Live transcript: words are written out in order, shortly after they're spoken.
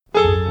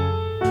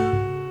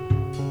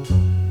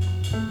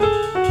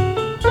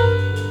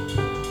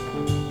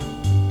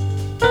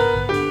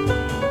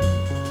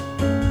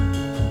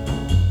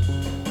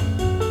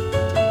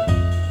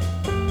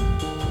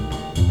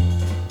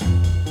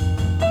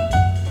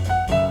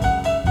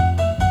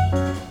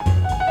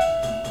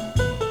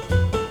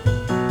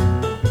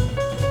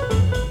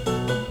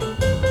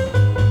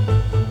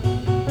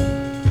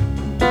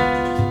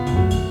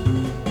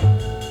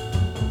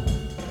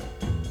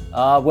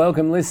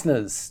Welcome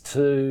listeners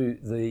to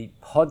the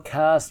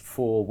podcast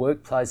for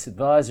Workplace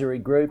Advisory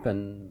Group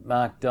and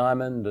Mark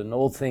Diamond and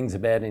all things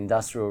about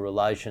industrial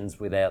relations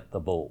without the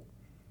bull.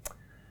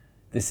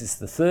 This is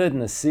the third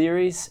in a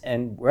series,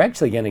 and we're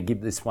actually going to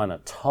give this one a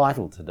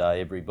title today,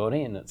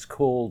 everybody, and it's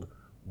called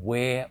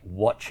We're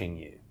Watching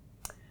You.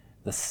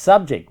 The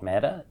subject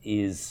matter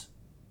is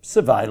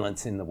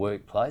surveillance in the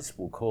workplace,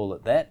 we'll call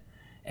it that,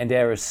 and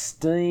our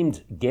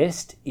esteemed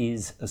guest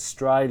is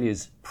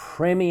Australia's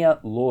premier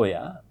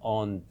lawyer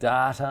on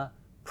data,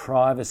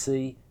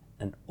 privacy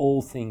and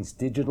all things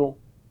digital,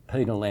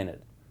 Peter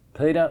Leonard.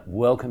 Peter,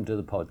 welcome to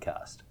the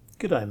podcast.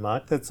 G'day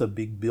Mark, that's a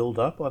big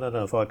build-up. I don't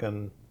know if I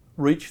can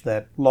reach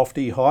that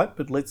lofty height,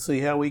 but let's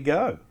see how we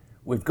go.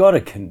 We've got to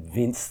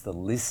convince the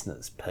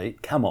listeners,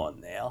 Pete. Come on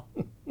now.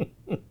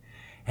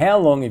 How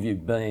long have you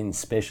been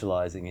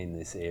specialising in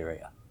this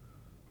area?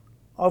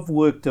 I've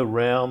worked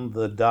around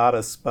the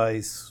data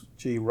space,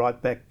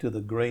 right back to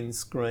the green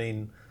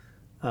screen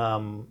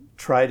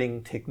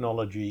trading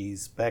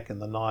technologies back in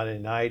the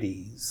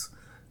 1980s,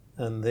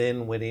 and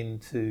then went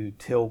into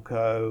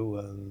telco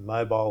and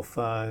mobile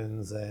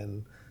phones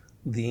and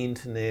the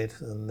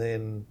internet, and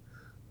then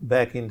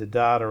back into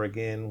data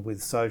again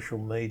with social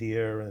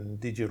media and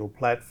digital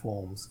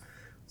platforms.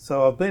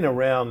 So I've been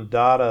around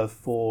data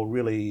for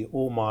really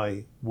all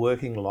my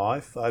working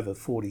life, over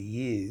 40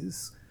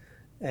 years,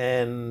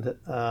 and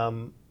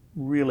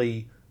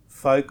really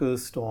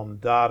focused on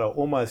data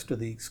almost to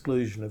the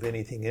exclusion of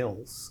anything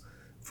else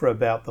for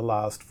about the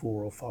last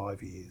 4 or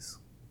 5 years.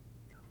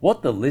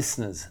 What the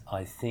listeners,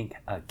 I think,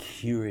 are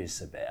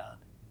curious about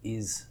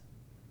is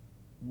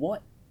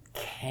what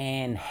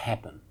can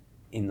happen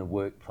in the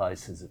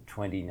workplaces of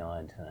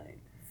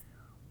 2019.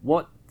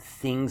 What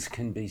things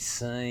can be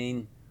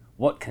seen?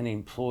 What can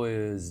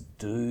employers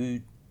do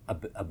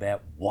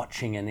about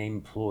watching an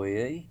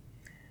employee?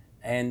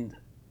 And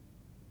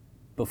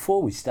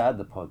before we started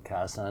the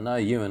podcast, I know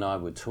you and I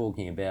were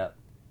talking about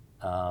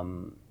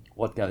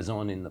what goes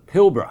on in the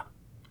Pilbara,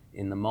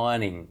 in the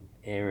mining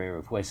area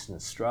of Western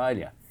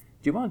Australia.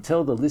 Do you want to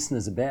tell the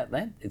listeners about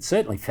that? It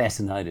certainly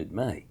fascinated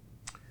me.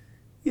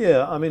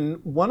 Yeah, I mean,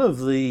 one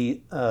of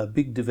the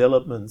big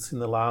developments in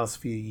the last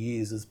few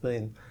years has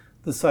been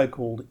the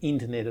so-called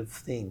Internet of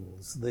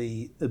Things,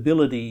 the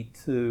ability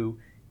to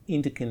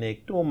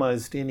interconnect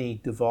almost any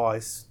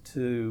device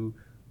to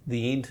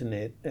the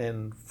internet,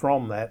 and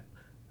from that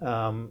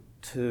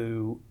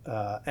to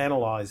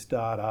analyse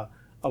data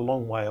a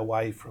long way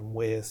away from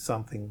where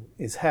something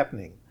is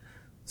happening.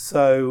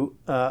 So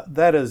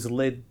that has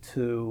led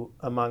to,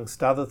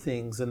 amongst other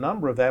things, a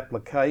number of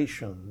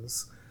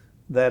applications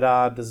that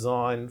are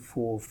designed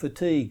for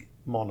fatigue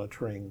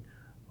monitoring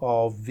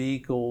of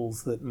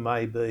vehicles that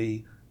may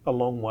be a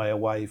long way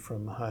away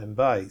from home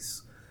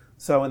base.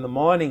 So in the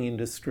mining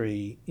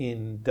industry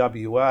in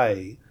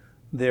WA,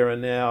 there are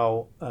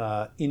now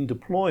in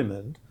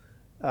deployment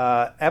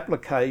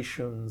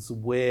applications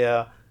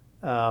where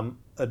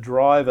a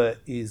driver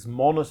is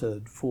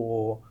monitored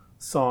for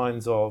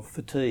signs of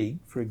fatigue,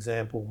 for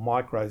example,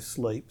 micro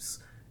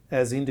sleeps,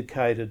 as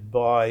indicated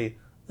by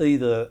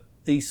either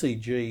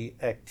ECG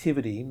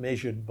activity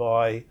measured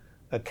by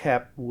a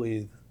cap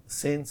with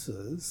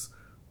sensors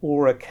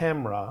or a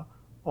camera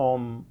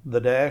on the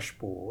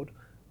dashboard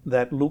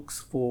that looks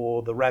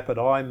for the rapid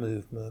eye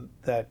movement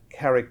that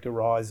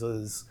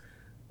characterises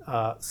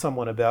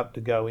someone about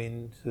to go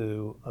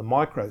into a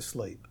micro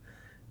sleep.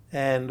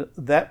 And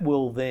that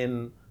will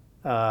then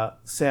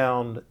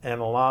sound an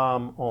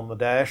alarm on the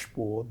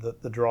dashboard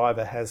that the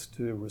driver has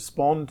to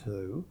respond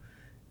to.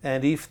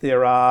 And if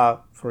there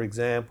are, for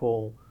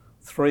example,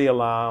 3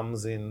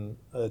 alarms in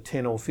a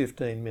 10 or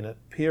 15 minute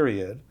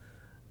period,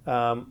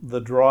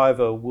 the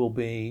driver will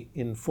be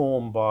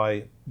informed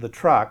by the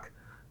truck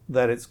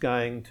that it's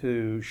going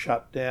to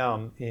shut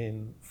down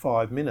in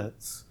 5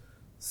 minutes.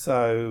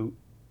 So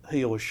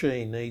he or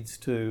she needs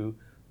to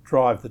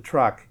drive the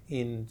truck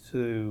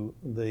into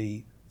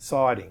the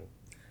siding.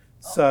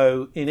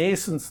 So in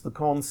essence, the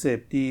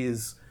concept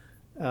is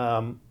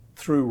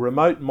through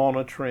remote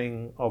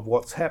monitoring of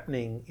what's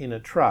happening in a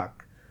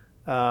truck,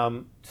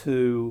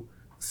 to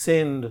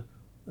send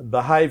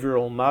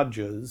behavioural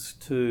nudges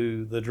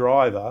to the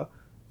driver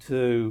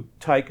to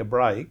take a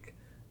break,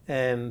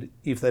 and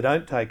if they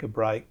don't take a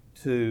break,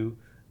 to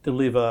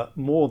deliver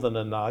more than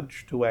a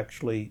nudge to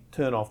actually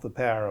turn off the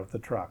power of the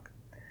truck.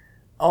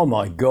 Oh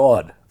my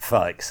God,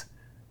 folks.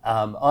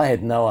 I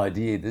had no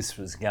idea this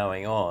was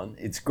going on.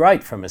 It's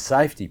great from a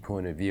safety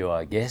point of view,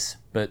 I guess,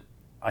 but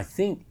I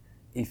think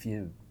if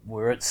you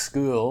were at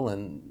school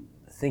and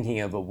thinking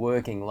of a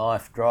working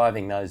life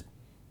driving those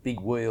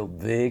big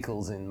wheeled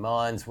vehicles in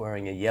mines,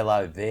 wearing a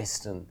yellow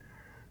vest and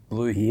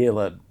blue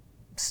heeler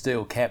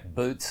steel cap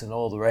boots and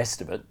all the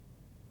rest of it,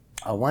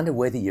 I wonder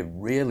whether you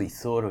really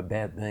thought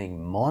about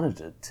being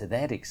monitored to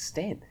that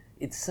extent.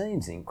 It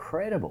seems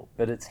incredible,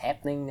 but it's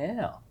happening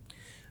now.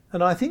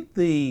 And I think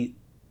the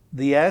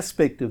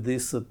aspect of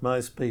this that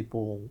most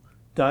people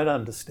don't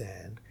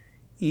understand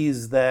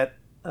is that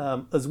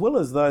as well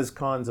as those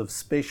kinds of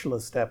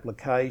specialist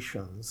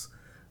applications,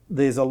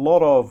 there's a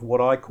lot of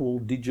what I call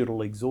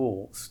digital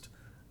exhaust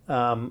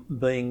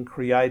being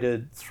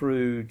created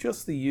through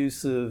just the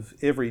use of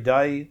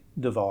everyday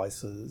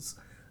devices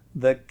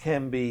that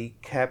can be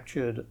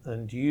captured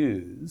and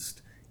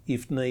used,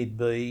 if need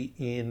be,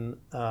 in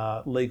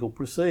legal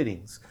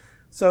proceedings.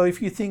 So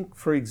if you think,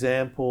 for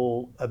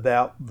example,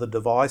 about the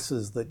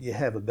devices that you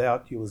have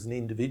about you as an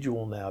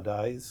individual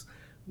nowadays,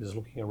 just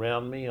looking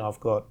around me,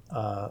 I've got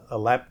a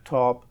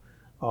laptop,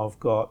 I've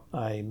got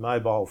a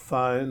mobile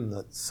phone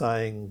that's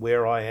saying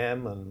where I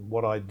am and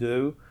what I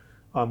do.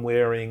 I'm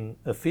wearing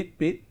a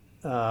Fitbit,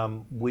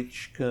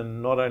 which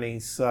can not only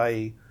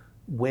say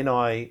when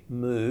I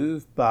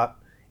move, but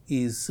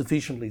is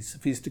sufficiently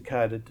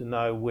sophisticated to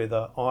know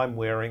whether I'm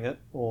wearing it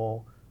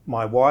or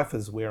my wife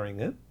is wearing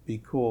it,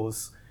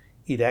 because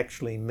it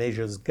actually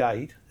measures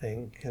gait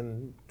and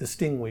can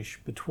distinguish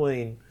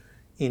between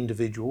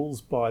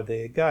individuals by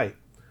their gait.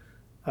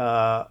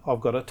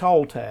 I've got a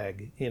toll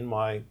tag in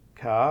my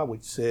car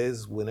which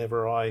says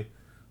whenever I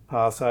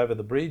pass over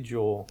the bridge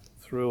or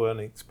through an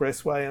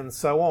expressway and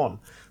so on.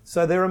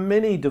 So there are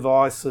many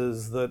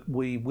devices that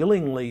we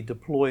willingly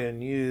deploy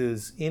and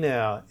use in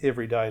our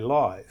everyday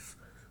life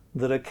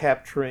that are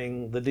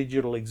capturing the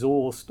digital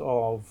exhaust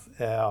of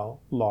our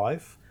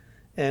life,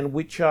 and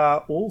which are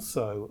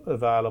also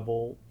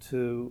available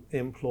to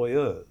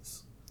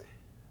employers.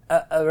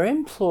 Are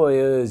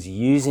employers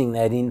using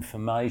that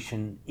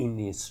information in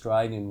the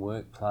Australian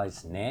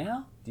workplace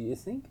now, do you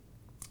think?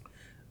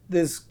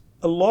 There's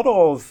a lot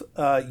of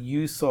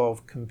use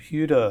of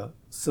computer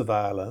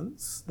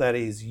surveillance, that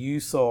is,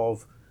 use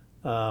of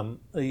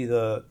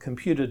either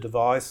computer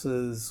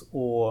devices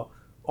or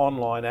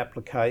online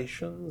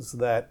applications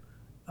that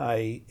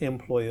an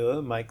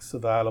employer makes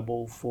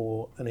available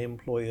for an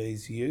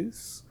employee's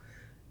use.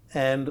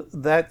 And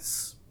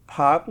that's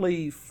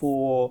partly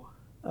for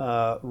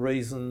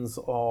reasons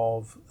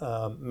of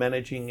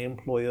managing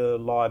employer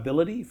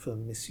liability for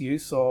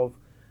misuse of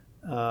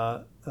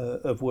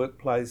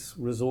workplace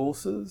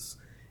resources.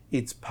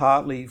 It's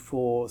partly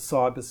for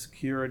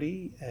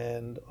cybersecurity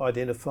and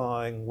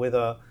identifying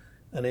whether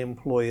an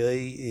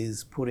employee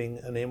is putting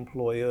an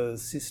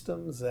employer's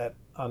systems at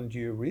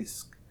undue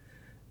risk.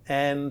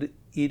 And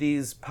it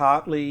is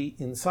partly,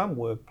 in some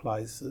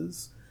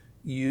workplaces,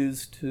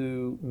 used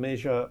to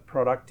measure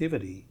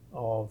productivity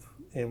of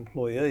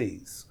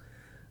employees.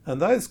 And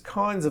those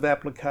kinds of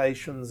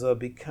applications are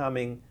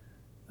becoming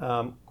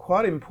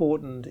quite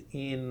important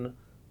in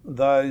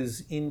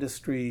those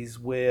industries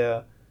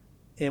where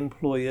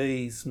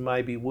employees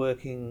may be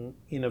working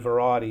in a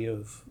variety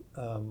of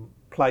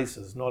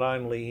places, not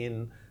only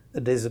in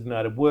a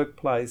designated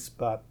workplace,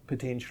 but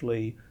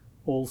potentially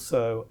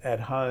also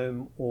at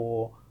home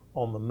or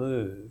on the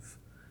move.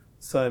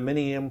 So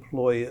many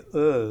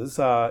employers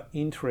are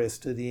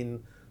interested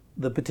in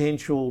the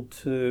potential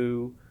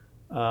to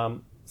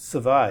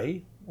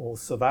survey or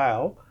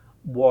surveil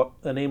what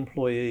an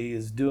employee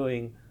is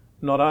doing,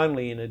 not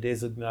only in a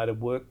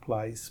designated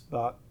workplace,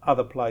 but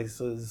other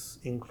places,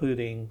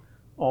 including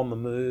on the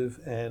move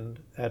and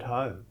at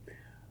home.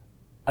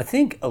 I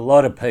think a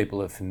lot of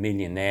people are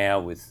familiar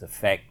now with the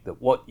fact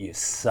that what you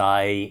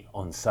say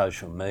on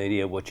social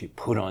media, what you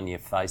put on your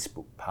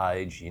Facebook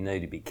page, you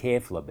need to be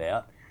careful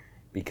about,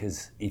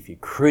 because if you're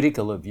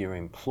critical of your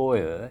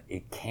employer,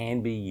 it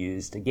can be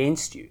used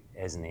against you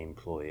as an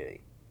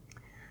employee.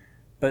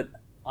 But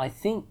I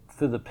think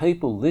for the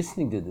people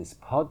listening to this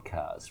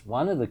podcast,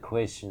 one of the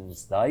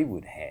questions they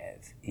would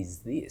have is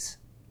this.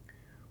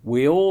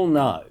 We all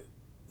know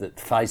that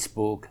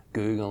Facebook,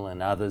 Google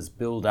and others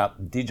build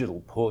up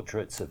digital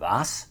portraits of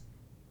us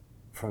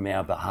from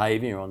our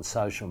behaviour on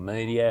social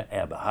media,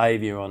 our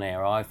behaviour on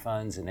our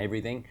iPhones and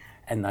everything,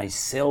 and they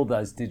sell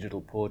those digital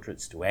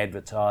portraits to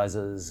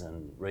advertisers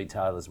and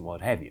retailers and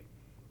what have you,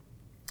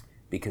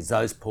 because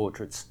those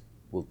portraits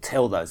will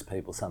tell those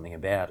people something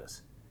about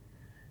us.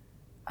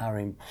 Are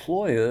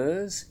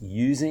employers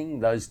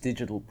using those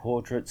digital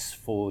portraits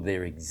for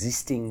their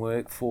existing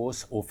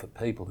workforce or for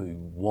people who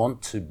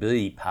want to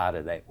be part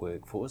of that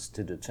workforce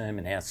to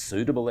determine how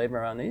suitable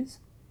everyone is?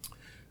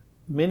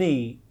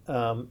 Many,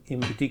 in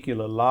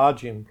particular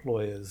large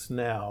employers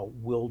now,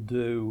 will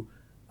do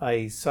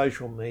a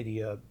social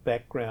media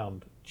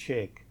background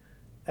check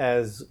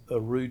as a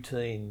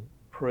routine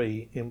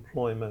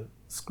pre-employment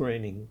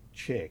screening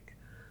check.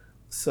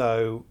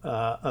 So,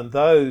 and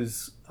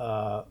those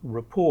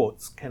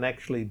reports can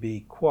actually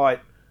be quite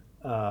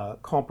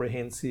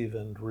comprehensive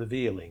and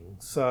revealing.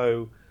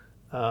 So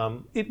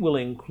it will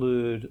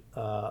include,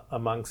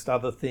 amongst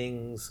other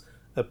things,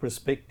 a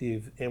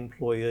prospective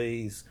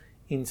employee's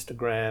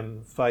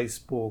Instagram,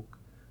 Facebook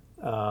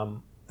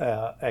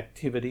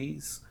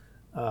activities.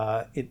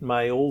 It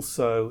may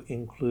also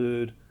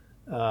include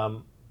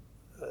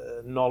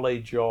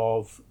knowledge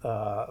of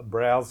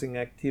browsing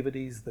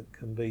activities that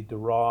can be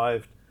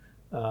derived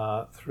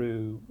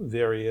through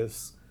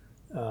various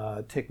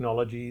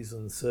technologies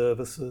and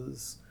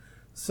services.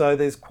 So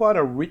there's quite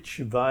a rich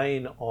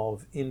vein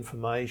of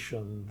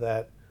information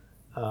that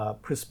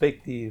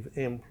prospective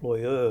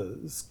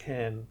employers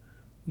can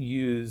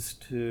use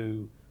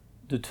to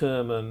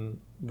determine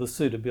the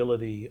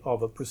suitability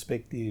of a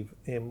prospective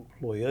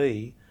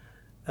employee.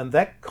 And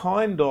that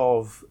kind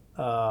of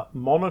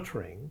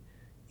monitoring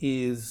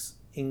is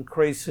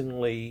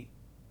increasingly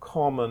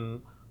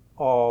common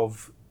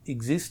of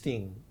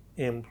existing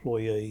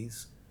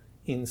employees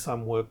in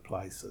some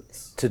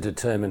workplaces. To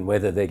determine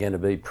whether they're going to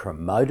be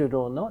promoted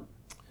or not?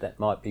 That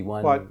might be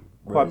one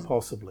Quite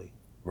possibly.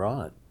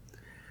 Right.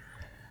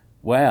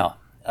 Wow.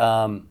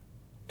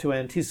 To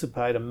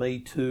anticipate a Me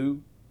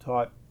Too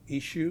type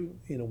issue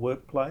in a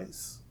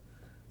workplace,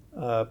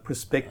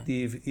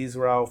 prospective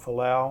Israel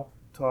Folau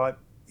type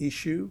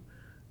issue,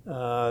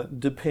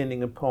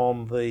 depending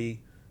upon the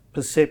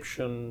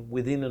perception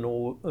within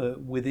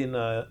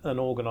an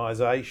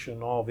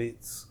organisation of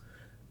its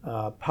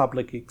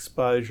public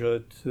exposure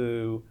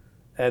to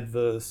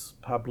adverse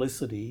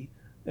publicity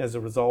as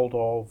a result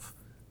of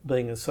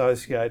being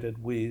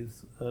associated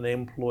with an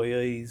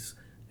employee's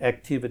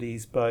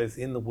activities both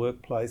in the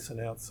workplace and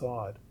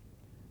outside.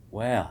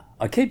 Wow.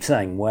 I keep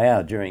saying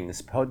wow during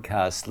this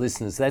podcast,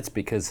 listeners. That's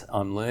because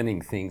I'm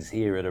learning things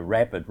here at a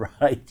rapid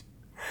rate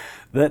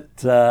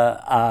that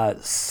are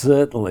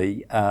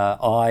certainly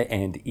eye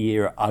and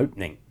ear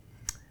opening.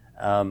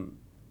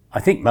 I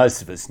think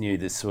most of us knew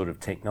this sort of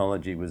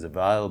technology was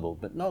available,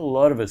 but not a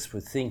lot of us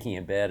were thinking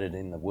about it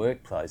in the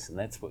workplace, and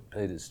that's what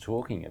Peter's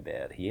talking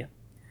about here.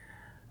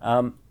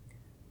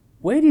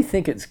 Where do you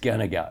think it's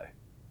going to go,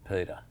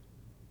 Peter,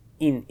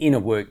 in a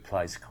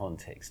workplace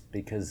context?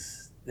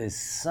 Because there's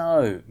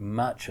so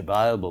much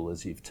available,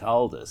 as you've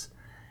told us,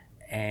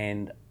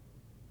 and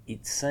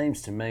it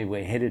seems to me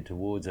we're headed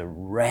towards a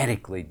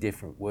radically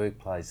different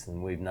workplace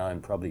than we've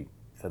known probably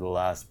for the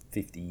last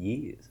 50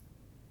 years.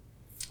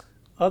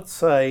 I'd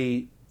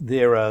say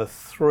there are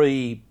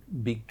three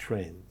big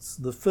trends.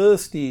 The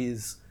first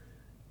is,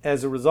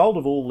 as a result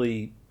of all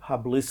the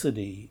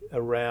publicity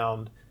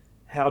around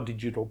how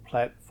digital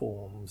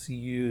platforms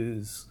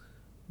use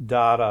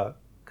data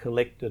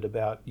collected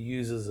about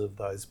users of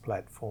those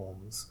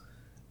platforms,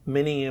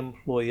 many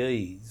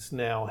employees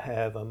now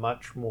have a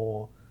much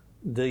more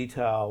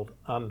detailed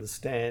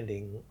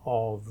understanding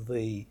of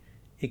the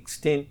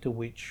extent to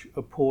which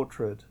a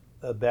portrait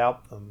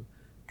about them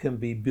can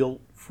be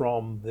built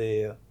from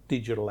their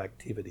digital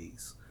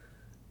activities.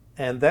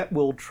 And that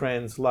will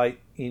translate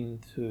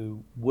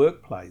into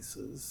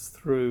workplaces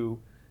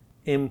through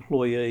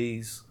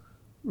employees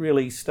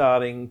really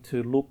starting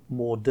to look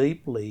more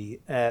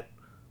deeply at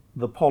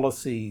the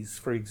policies,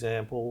 for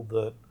example,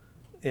 that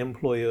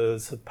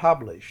employers have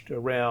published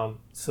around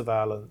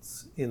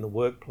surveillance in the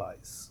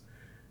workplace.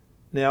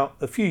 Now,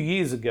 a few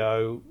years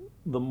ago,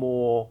 the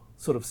more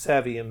sort of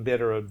savvy and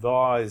better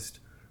advised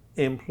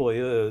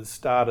employers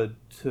started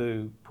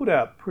to put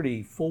out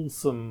pretty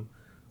fulsome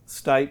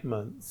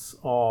statements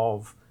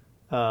of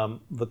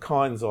the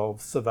kinds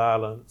of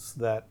surveillance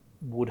that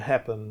would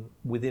happen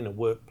within a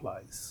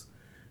workplace.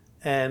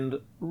 And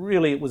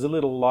really it was a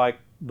little like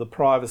the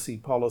privacy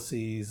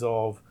policies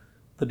of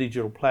the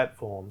digital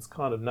platforms.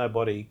 Kind of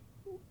nobody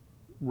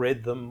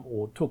read them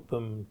or took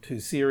them too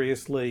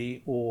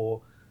seriously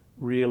or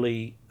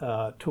really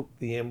took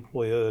the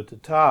employer to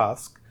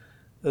task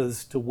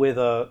as to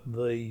whether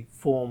the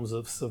forms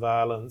of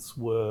surveillance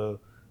were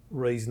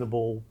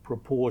reasonable,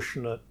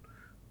 proportionate,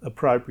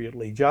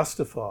 appropriately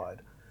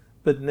justified.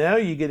 But now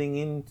you're getting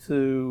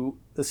into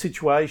a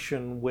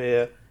situation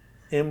where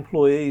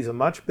employees are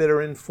much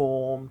better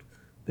informed,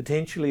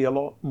 potentially a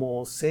lot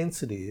more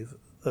sensitive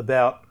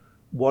about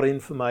what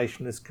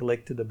information is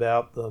collected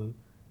about them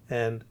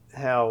and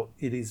how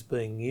it is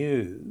being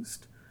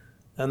used.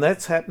 And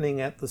that's happening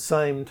at the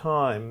same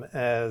time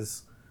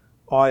as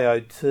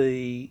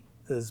IoT,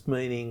 as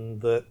meaning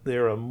that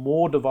there are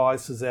more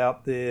devices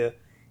out there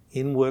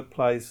in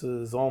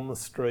workplaces, on the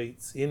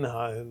streets, in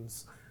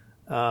homes,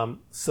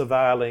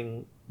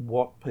 surveilling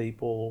what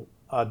people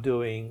are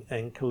doing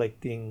and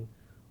collecting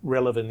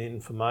relevant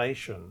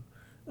information.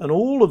 And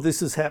all of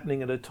this is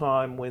happening at a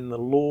time when the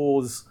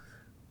laws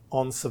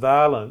on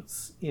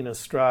surveillance in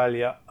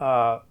Australia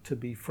are, to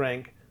be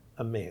frank,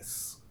 a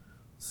mess.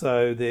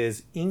 So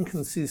there's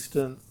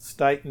inconsistent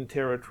state and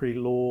territory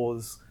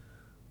laws.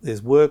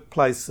 There's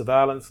workplace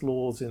surveillance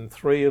laws in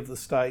 3 of the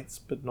states,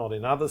 but not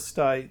in other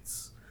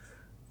states.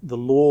 The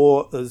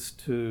law as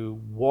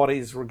to what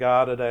is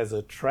regarded as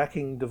a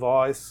tracking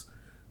device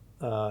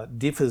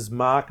differs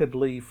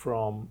markedly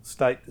from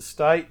state to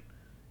state.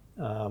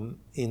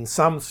 In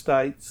some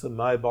states, a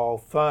mobile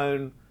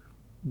phone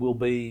will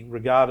be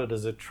regarded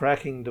as a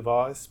tracking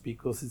device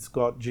because it's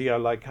got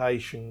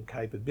geolocation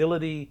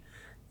capability.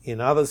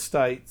 In other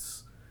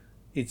states,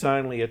 it's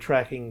only a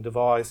tracking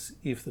device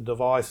if the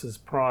device's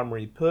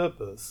primary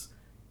purpose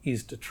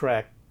is to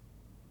track,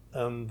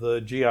 and the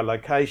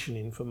geolocation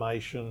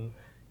information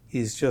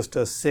is just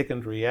a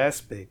secondary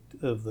aspect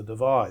of the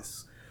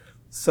device.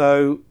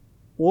 So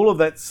all of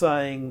that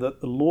saying that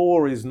the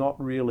law is not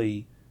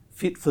really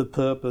fit for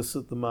purpose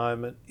at the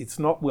moment, it's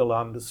not well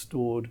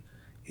understood,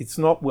 it's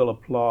not well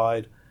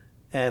applied,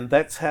 and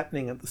that's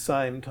happening at the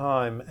same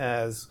time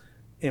as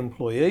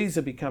employees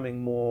are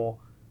becoming more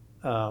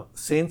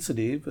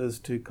sensitive as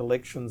to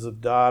collections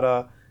of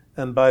data,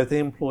 and both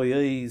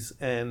employees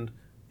and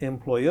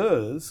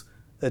employers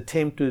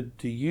attempted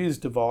to use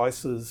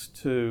devices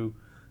to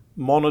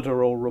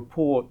monitor or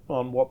report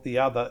on what the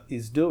other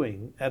is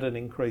doing at an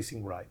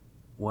increasing rate.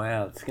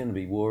 Wow, it's going to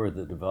be war of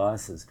the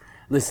devices.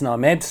 Listen,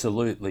 I'm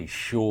absolutely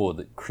sure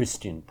that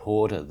Christian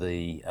Porter,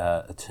 the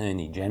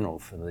Attorney General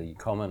for the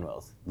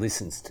Commonwealth,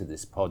 listens to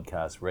this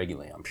podcast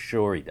regularly. I'm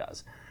sure he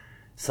does.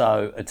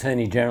 So,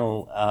 Attorney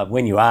General,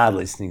 when you are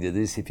listening to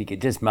this, if you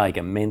could just make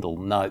a mental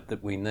note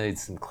that we need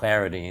some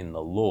clarity in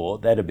the law,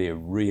 that'd be a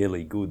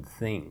really good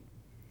thing.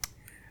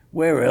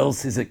 Where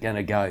else is it going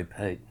to go,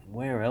 Pete?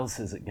 Where else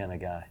is it going to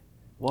go?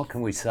 What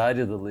can we say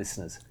to the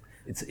listeners?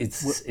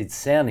 It's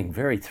sounding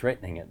very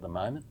threatening at the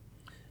moment.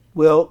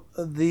 Well,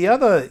 the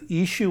other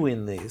issue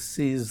in this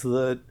is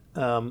that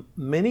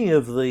many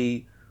of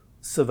the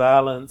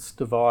surveillance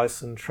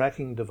device and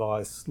tracking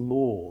device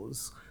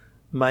laws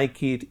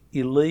make it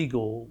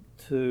illegal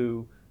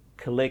to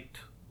collect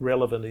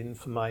relevant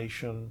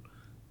information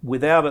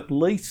without at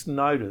least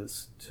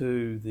notice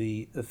to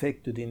the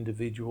affected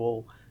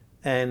individual,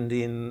 and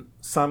in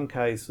some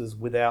cases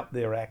without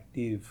their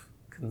active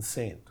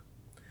consent.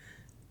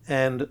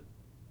 And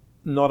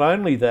not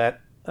only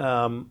that,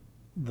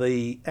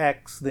 the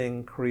acts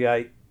then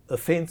create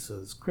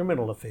offences,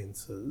 criminal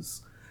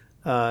offences,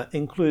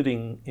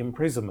 including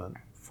imprisonment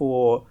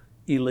for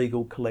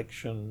illegal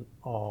collection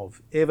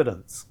of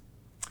evidence.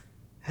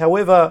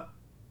 However,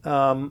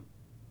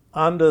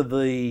 under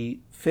the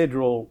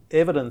Federal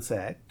Evidence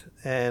Act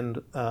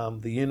and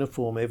the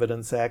Uniform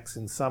Evidence Acts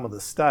in some of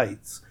the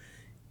states,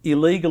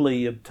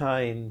 illegally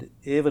obtained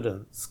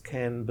evidence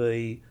can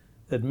be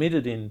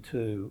admitted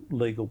into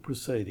legal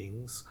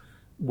proceedings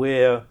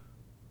where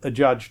a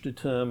judge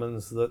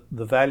determines that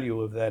the value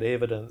of that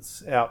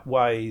evidence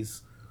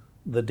outweighs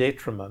the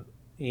detriment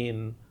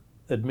in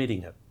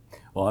admitting it.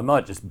 Well, I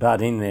might just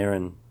butt in there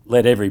and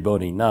let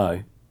everybody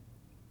know,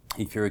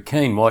 if you're a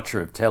keen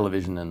watcher of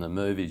television and the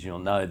movies, you'll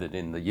know that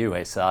in the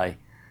USA,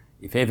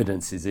 if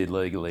evidence is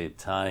illegally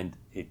obtained,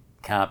 it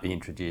can't be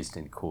introduced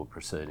in court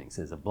proceedings.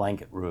 There's a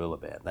blanket rule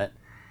about that.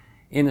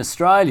 In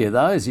Australia,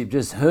 though, as you've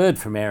just heard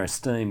from our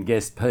esteemed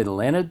guest Peter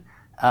Leonard,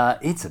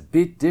 it's a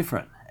bit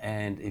different.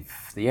 And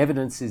if the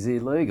evidence is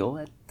illegal,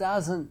 it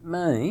doesn't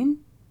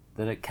mean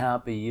that it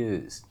can't be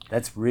used.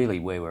 That's really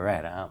where we're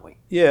at, aren't we?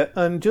 Yeah,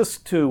 and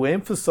just to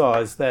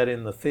emphasise that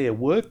in the Fair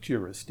Work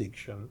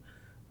jurisdiction,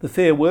 the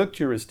Fair Work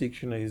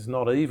jurisdiction is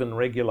not even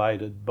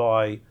regulated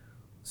by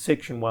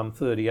Section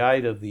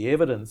 138 of the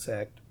Evidence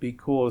Act,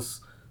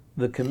 because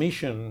the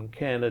Commission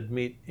can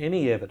admit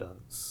any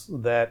evidence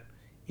that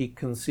it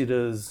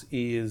considers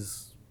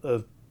is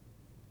of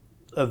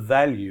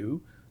value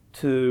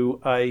to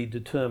a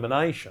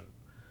determination.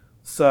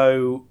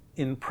 So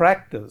in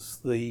practice,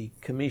 the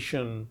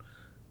Commission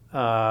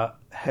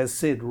has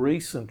said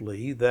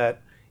recently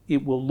that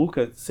it will look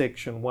at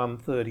Section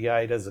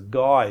 138 as a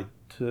guide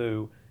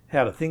to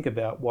how to think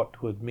about what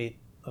to admit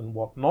and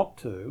what not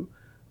to,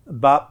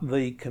 but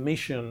the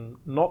Commission,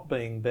 not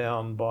being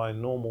bound by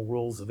normal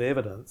rules of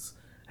evidence,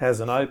 has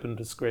an open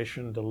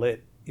discretion to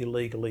let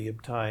illegally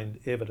obtained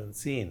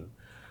evidence in.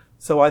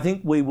 So I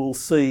think we will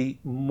see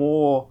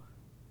more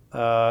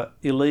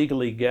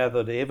illegally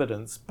gathered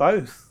evidence,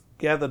 both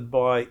gathered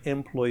by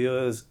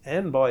employers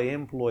and by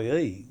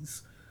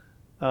employees,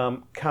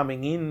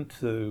 coming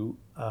into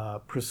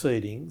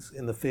proceedings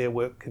in the Fair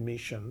Work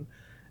Commission.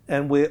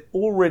 And we're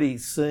already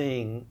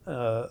seeing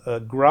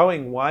a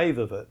growing wave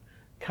of it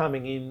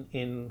coming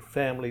in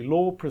family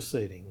law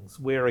proceedings,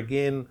 where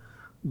again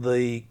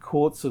the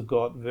courts have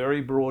got very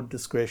broad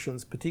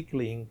discretions,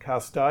 particularly in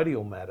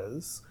custodial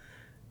matters,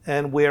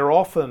 and where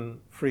often,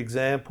 for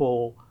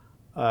example,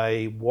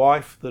 a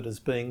wife that is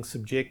being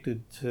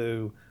subjected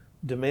to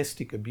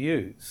domestic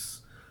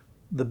abuse,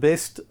 the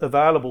best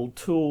available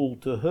tool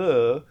to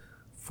her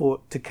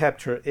to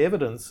capture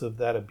evidence of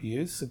that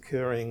abuse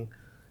occurring,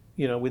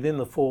 within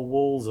the four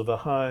walls of a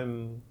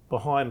home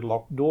behind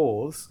locked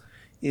doors,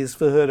 is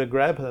for her to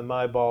grab her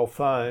mobile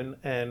phone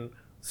and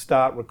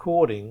start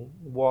recording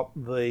what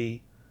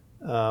the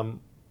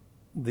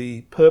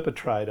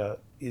perpetrator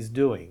is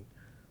doing.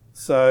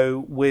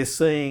 So we're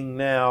seeing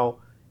now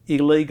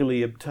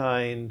illegally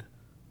obtained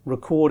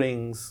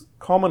recordings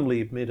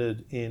commonly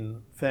admitted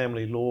in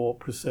family law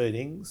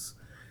proceedings.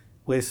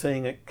 We're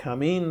seeing it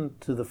come in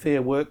to the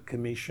Fair Work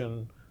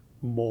Commission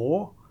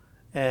more,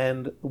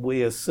 and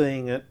we are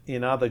seeing it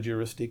in other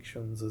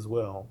jurisdictions as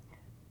well.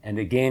 And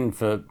again,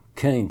 for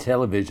keen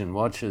television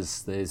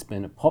watchers, there's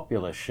been a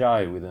popular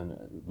show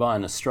by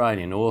an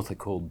Australian author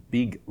called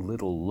Big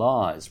Little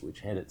Lies,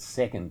 which had its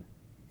second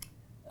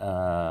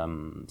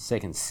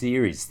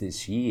series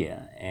this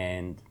year.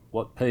 And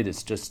what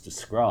Peter's just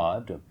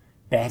described, a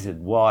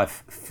battered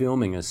wife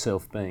filming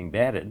herself being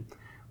battered,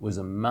 was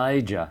a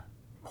major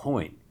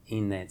point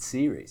in that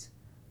series,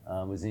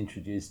 was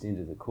introduced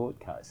into the court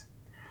case.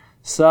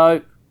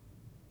 So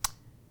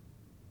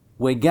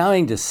we're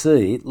going to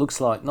see, it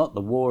looks like, not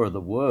the war of the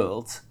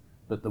worlds,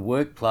 but the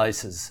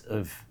workplaces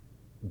of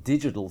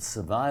digital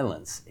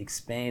surveillance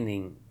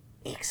expanding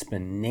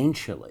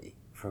exponentially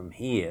from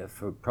here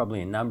for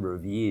probably a number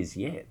of years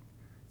yet.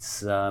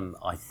 It's,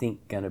 I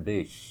think, going to be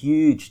a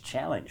huge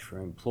challenge for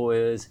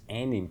employers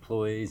and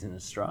employees in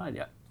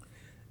Australia.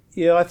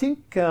 Yeah, I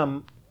think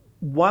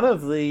one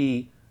of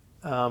the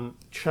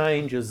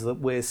changes that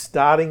we're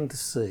starting to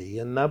see,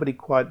 and nobody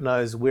quite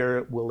knows where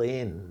it will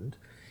end,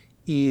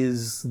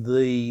 is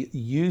the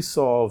use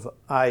of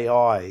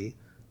AI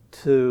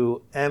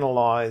to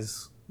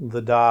analyse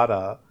the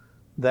data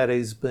that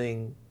is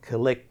being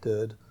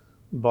collected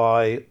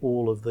by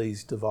all of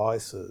these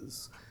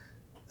devices.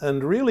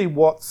 And really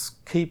what's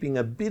keeping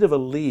a bit of a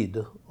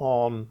lid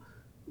on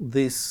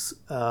this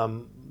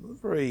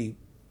very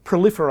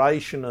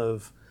proliferation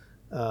of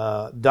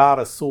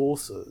data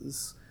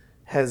sources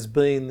has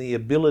been the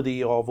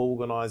ability of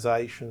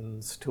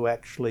organisations to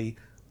actually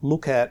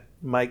look at,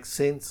 make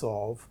sense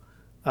of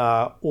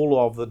all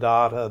of the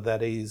data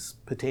that is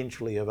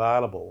potentially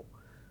available.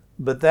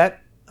 But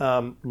that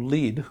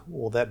lid,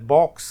 or that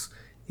box,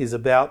 is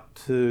about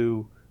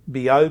to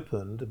be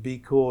opened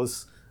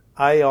because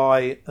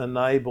AI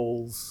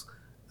enables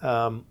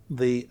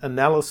the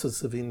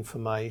analysis of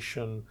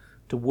information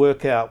to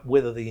work out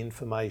whether the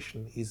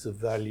information is of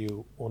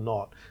value or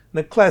not. And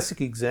a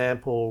classic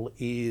example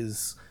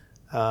is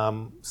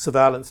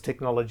surveillance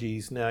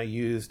technologies now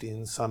used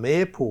in some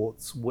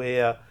airports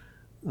where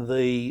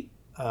the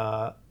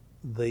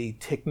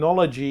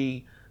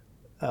technology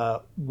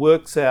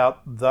works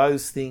out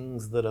those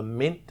things that are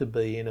meant to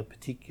be in a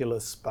particular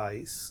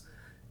space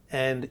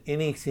and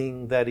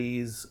anything that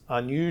is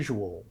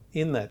unusual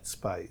in that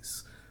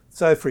space.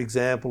 So, for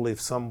example,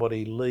 if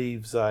somebody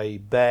leaves a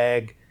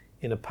bag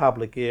in a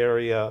public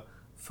area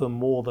for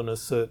more than a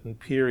certain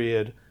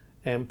period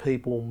and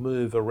people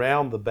move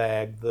around the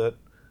bag but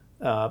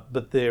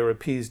there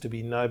appears to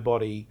be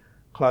nobody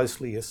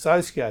closely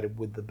associated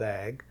with the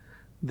bag,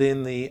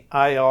 then the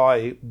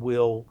AI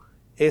will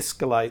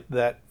escalate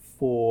that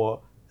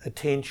for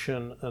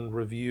attention and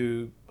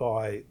review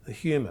by a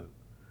human.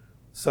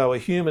 So a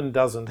human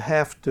doesn't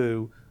have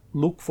to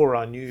look for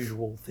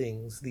unusual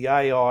things. The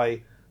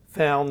AI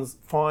finds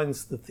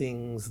the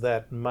things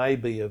that may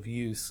be of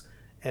use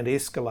and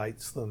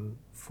escalates them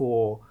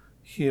for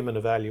human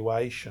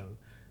evaluation.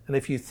 And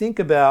if you think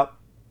about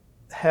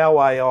how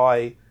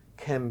AI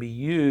can be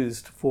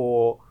used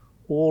for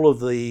all of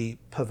the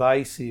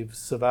pervasive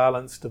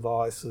surveillance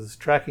devices,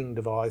 tracking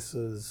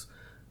devices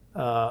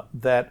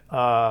that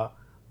are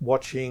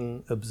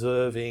watching,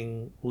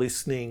 observing,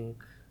 listening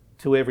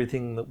to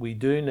everything that we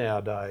do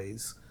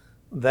nowadays,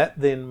 that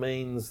then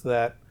means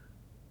that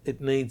it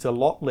needs a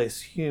lot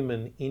less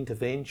human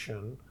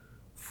intervention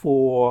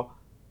for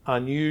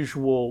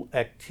unusual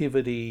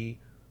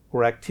activity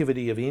or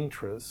activity of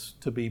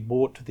interest to be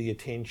brought to the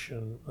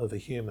attention of a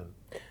human.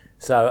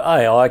 So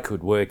AI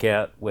could work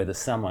out whether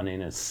someone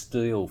in a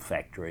steel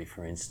factory,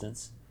 for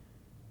instance,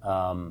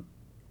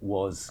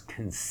 was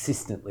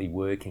consistently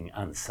working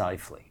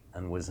unsafely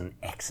and was an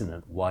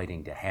accident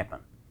waiting to happen.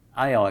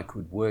 AI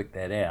could work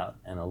that out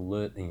and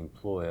alert the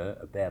employer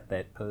about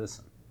that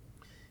person.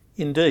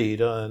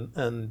 Indeed,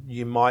 and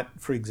you might,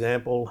 for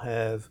example,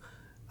 have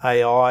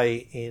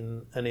AI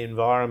in an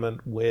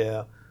environment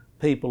where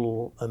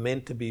people are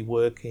meant to be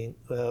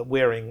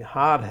wearing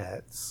hard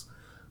hats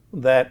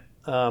that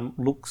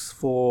looks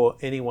for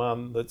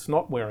anyone that's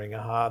not wearing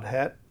a hard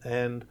hat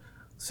and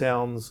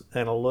sounds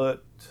an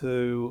alert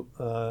to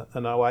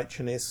an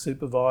OH&S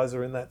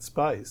supervisor in that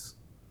space.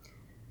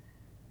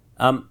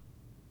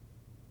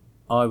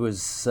 I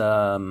was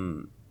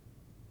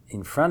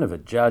in front of a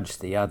judge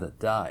the other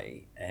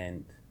day,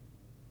 and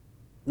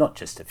not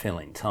just to fill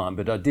in time,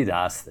 but I did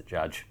ask the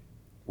judge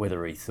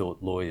whether he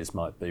thought lawyers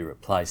might be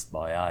replaced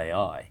by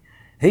AI.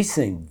 He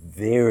seemed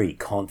very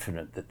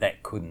confident that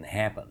that couldn't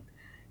happen.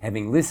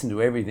 Having listened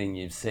to everything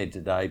you've said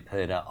today,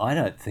 Peter, I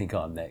don't think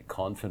I'm that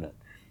confident.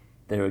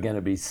 There are going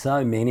to be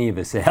so many of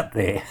us out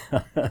there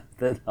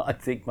that I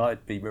think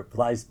might be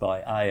replaced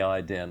by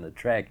AI down the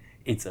track.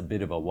 It's a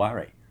bit of a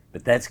worry,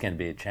 but that's going to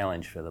be a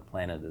challenge for the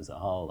planet as a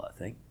whole, I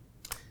think.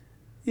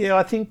 Yeah,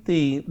 I think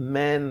the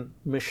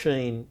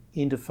man-machine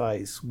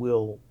interface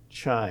will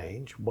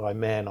change. By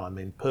man, I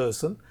mean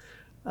person.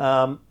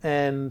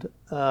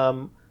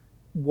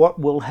 What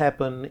will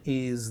happen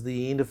is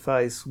the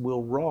interface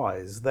will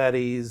rise. That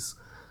is,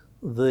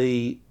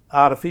 the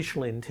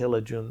artificial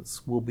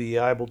intelligence will be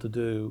able to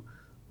do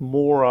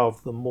more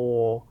of the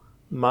more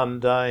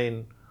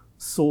mundane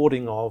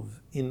sorting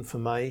of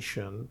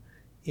information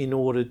in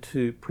order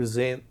to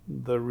present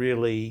the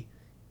really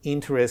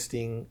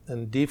interesting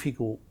and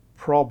difficult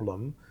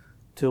problem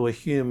to a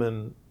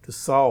human to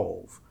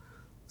solve.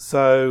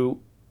 So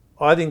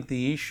I think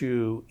the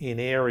issue in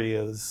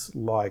areas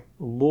like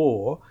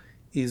law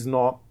is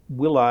not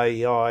will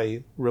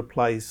AI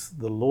replace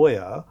the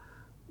lawyer,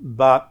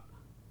 but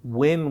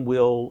when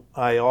will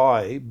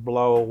AI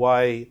blow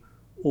away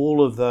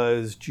all of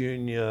those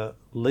junior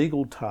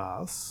legal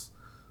tasks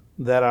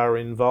that are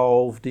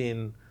involved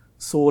in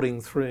sorting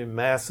through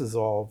masses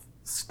of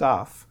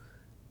stuff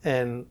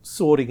and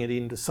sorting it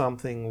into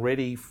something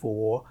ready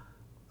for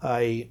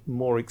a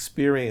more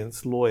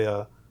experienced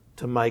lawyer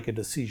to make a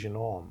decision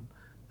on.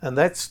 And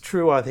that's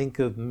true, I think,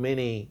 of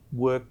many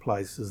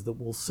workplaces that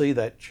will see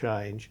that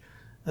change.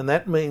 And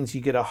that means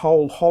you get a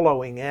whole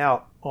hollowing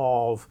out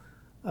of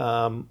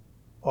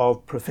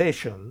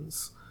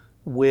professions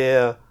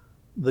where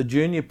the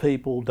junior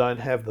people don't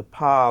have the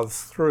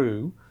paths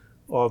through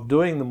of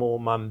doing the more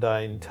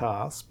mundane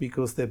tasks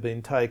because they've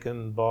been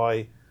taken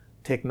by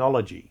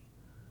technology.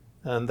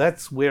 And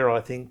that's where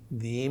I think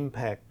the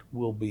impact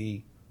will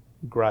be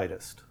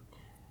greatest.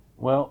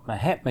 Well,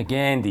 Mahatma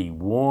Gandhi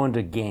warned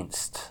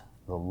against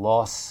the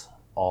loss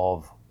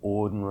of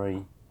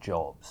ordinary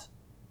jobs.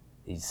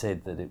 He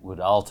said that it would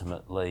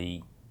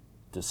ultimately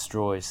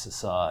destroy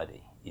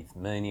society if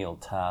menial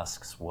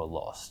tasks were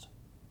lost.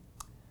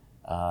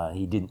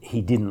 He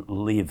didn't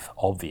live,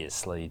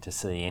 obviously, to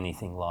see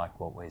anything like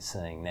what we're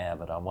seeing now,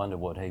 but I wonder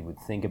what he would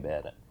think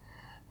about it.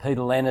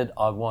 Peter Leonard,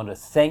 I want to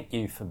thank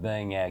you for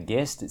being our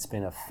guest. It's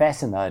been a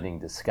fascinating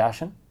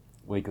discussion.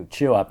 We could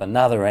chew up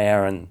another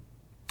hour and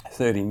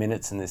 30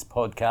 minutes in this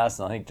podcast,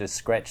 and I think just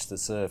scratched the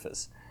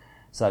surface.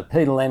 So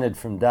Peter Leonard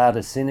from Data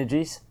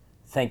Synergies,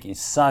 thank you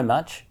so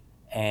much,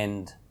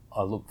 and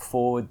I look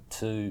forward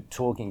to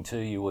talking to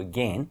you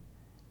again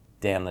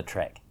down the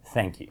track.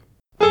 Thank you.